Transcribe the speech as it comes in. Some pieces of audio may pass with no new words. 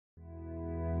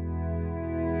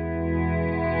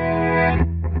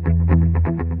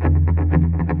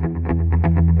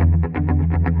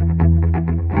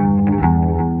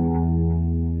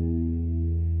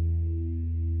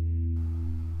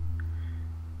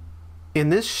In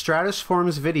this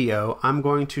StratusForms video, I'm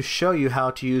going to show you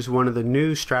how to use one of the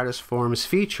new StratusForms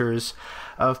features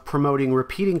of promoting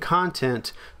repeating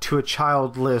content to a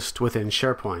child list within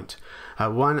SharePoint.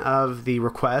 One of the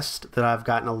requests that I've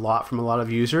gotten a lot from a lot of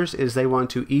users is they want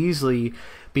to easily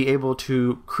be able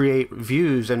to create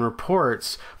views and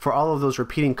reports for all of those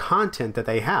repeating content that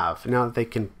they have. Now that they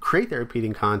can create their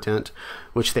repeating content,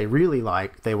 which they really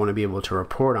like, they want to be able to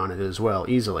report on it as well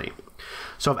easily.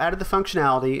 So I've added the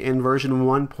functionality in version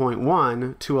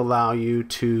 1.1 to allow you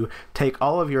to take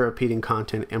all of your repeating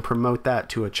content and promote that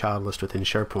to a child list within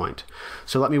SharePoint.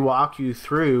 So let me walk you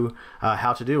through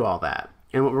how to do all that.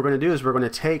 And what we're going to do is we're going to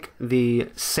take the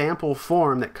sample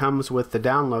form that comes with the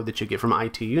download that you get from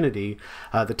IT Unity,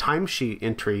 the timesheet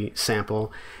entry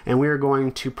sample, and we are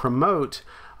going to promote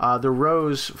the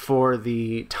rows for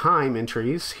the time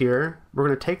entries here. We're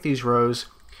going to take these rows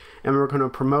and we're going to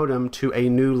promote them to a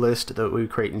new list that we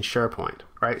create in SharePoint.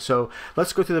 Right? So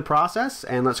let's go through the process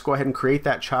and let's go ahead and create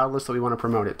that child list that we want to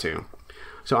promote it to.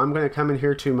 So I'm going to come in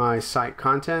here to my site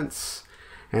contents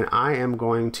and I am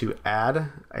going to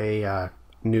add a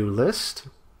new list.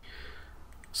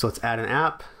 So let's add an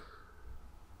app,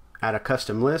 add a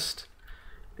custom list,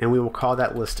 and we will call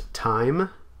that list time.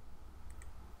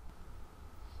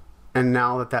 And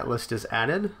now that that list is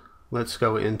added, let's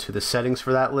go into the settings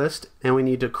for that list, and we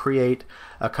need to create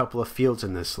a couple of fields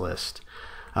in this list.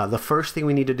 The first thing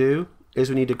we need to do is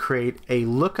we need to create a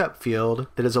lookup field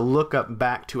that is a lookup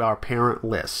back to our parent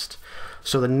list.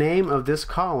 So the name of this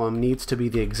column needs to be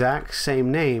the exact same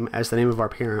name as the name of our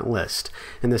parent list.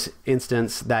 In this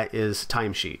instance, that is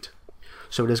timesheet.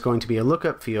 So it is going to be a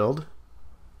lookup field,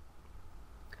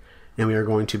 and we are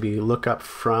going to be lookup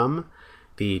from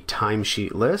the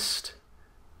timesheet list.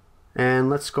 And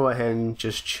let's go ahead and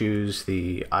just choose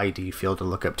the ID field to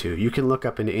look up to. You can look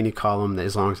up into any column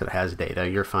as long as it has data.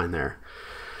 You're fine there.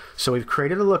 So we've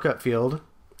created a lookup field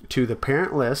to the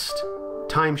parent list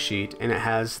timesheet, and it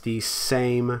has the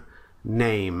same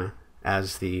name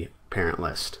as the parent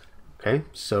list. Okay,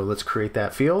 so let's create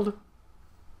that field.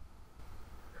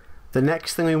 The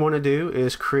next thing we want to do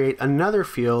is create another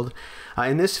field,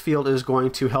 and this field is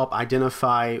going to help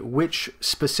identify which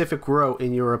specific row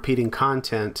in your repeating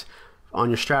content on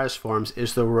your StratusForms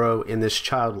is the row in this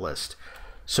child list.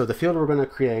 So the field we're going to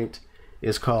create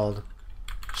is called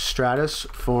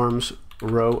StratusForms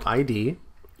Row ID,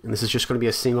 and this is just going to be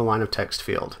a single line of text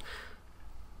field.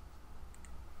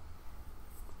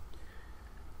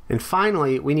 And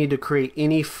finally, we need to create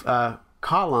any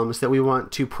columns that we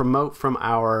want to promote from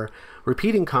our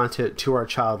repeating content to our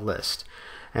child list.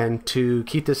 And to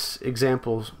keep this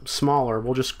example smaller,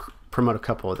 we'll just promote a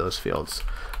couple of those fields.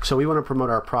 So we want to promote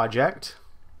our project,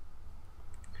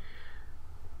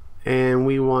 and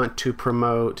we want to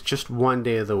promote just one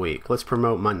day of the week. Let's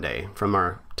promote Monday from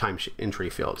our time entry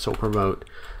field. So we'll promote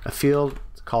a field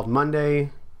called Monday.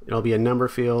 It'll be a number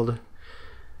field,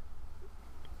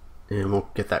 and we'll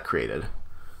get that created.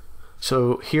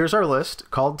 So here's our list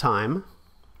called time.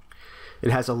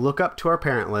 It has a lookup to our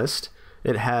parent list.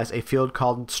 It has a field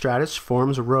called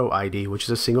StratusForms Row ID, which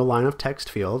is a single line of text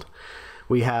field.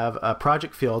 We have a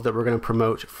project field that we're going to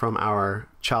promote from our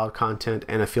child content,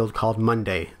 and a field called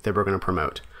Monday that we're going to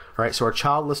promote. All right, so our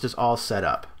child list is all set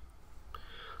up.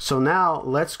 So now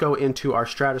let's go into our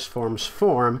StratusForms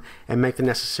form and make the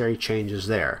necessary changes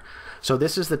there. So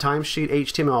this is the timesheet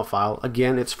HTML file.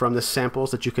 Again, it's from the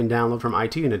samples that you can download from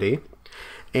IT Unity.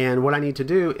 And what I need to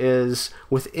do is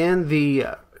within the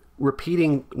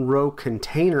repeating row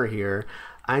container here,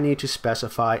 I need to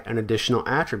specify an additional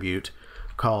attribute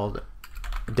called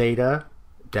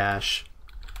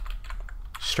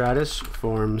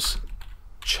data-StratusForms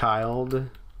child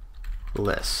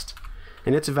list.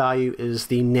 And its value is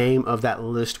the name of that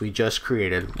list we just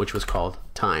created, which was called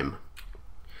time.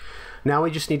 Now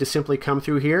we just need to simply come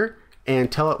through here and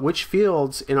tell it which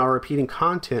fields in our repeating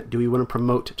content do we want to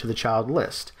promote to the child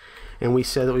list. And we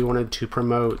said that we wanted to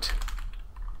promote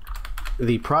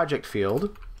the project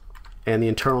field, and the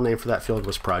internal name for that field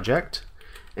was project.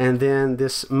 And then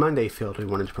this Monday field we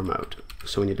wanted to promote.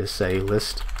 So we need to say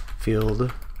list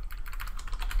field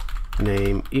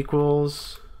name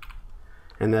equals,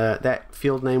 and that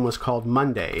field name was called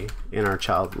Monday in our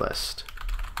child list.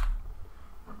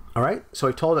 All right, so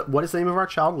I told it what is the name of our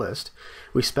child list.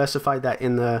 We specified that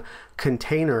in the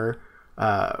container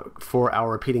for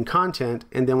our repeating content,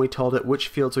 and then we told it which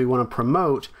fields we want to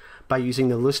promote by using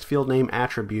the list field name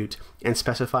attribute and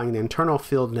specifying the internal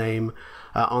field name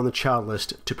on the child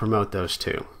list to promote those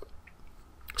two.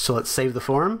 So let's save the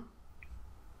form.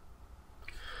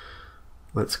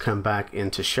 Let's come back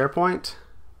into SharePoint.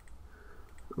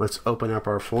 Let's open up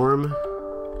our form.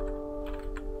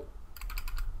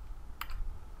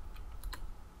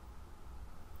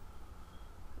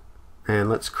 And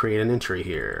let's create an entry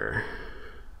here.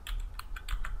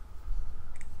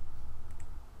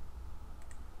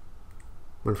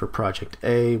 One for project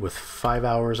A with 5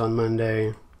 hours on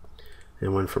Monday,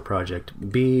 and one for project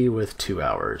B with 2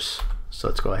 hours. So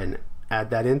let's go ahead and add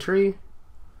that entry.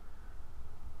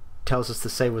 Tells us the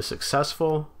save was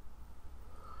successful.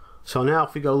 So now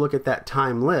if we go look at that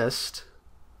time list,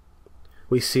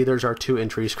 we see there's our 2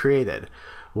 entries created.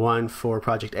 One for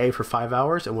project A for 5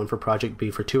 hours and one for project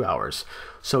B for 2 hours.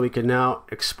 So we can now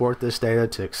export this data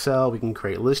to Excel. We can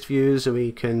create list views, and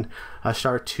we can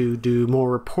start to do more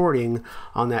reporting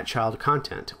on that child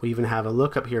content. We even have a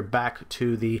look up here back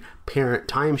to the parent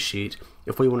timesheet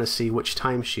if we want to see which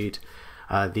timesheet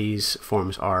these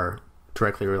forms are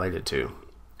directly related to.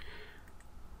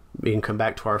 We can come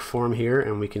back to our form here,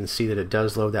 and we can see that it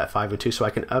does load that 5 and 2, so I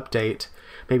can update.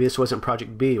 Maybe this wasn't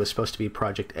project B, it was supposed to be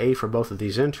project A for both of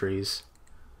these entries.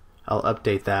 I'll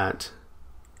update that.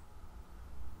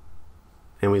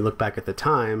 And we look back at the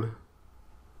time,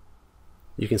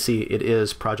 you can see it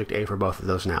is project A for both of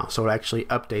those now. So it'll actually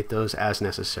update those as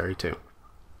necessary too.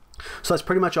 So that's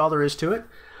pretty much all there is to it.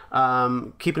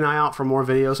 Keep an eye out for more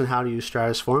videos on how to use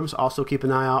StratusForms. Also keep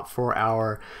an eye out for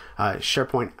our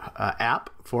SharePoint app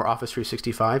for Office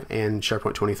 365 and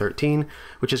SharePoint 2013,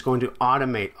 which is going to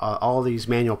automate all these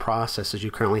manual processes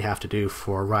you currently have to do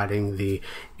for writing the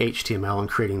HTML and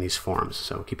creating these forms.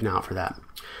 So keep an eye out for that.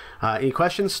 Any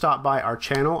questions, stop by our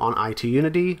channel on IT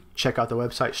Unity. Check out the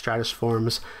website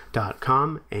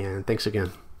stratusforms.com, and thanks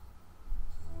again.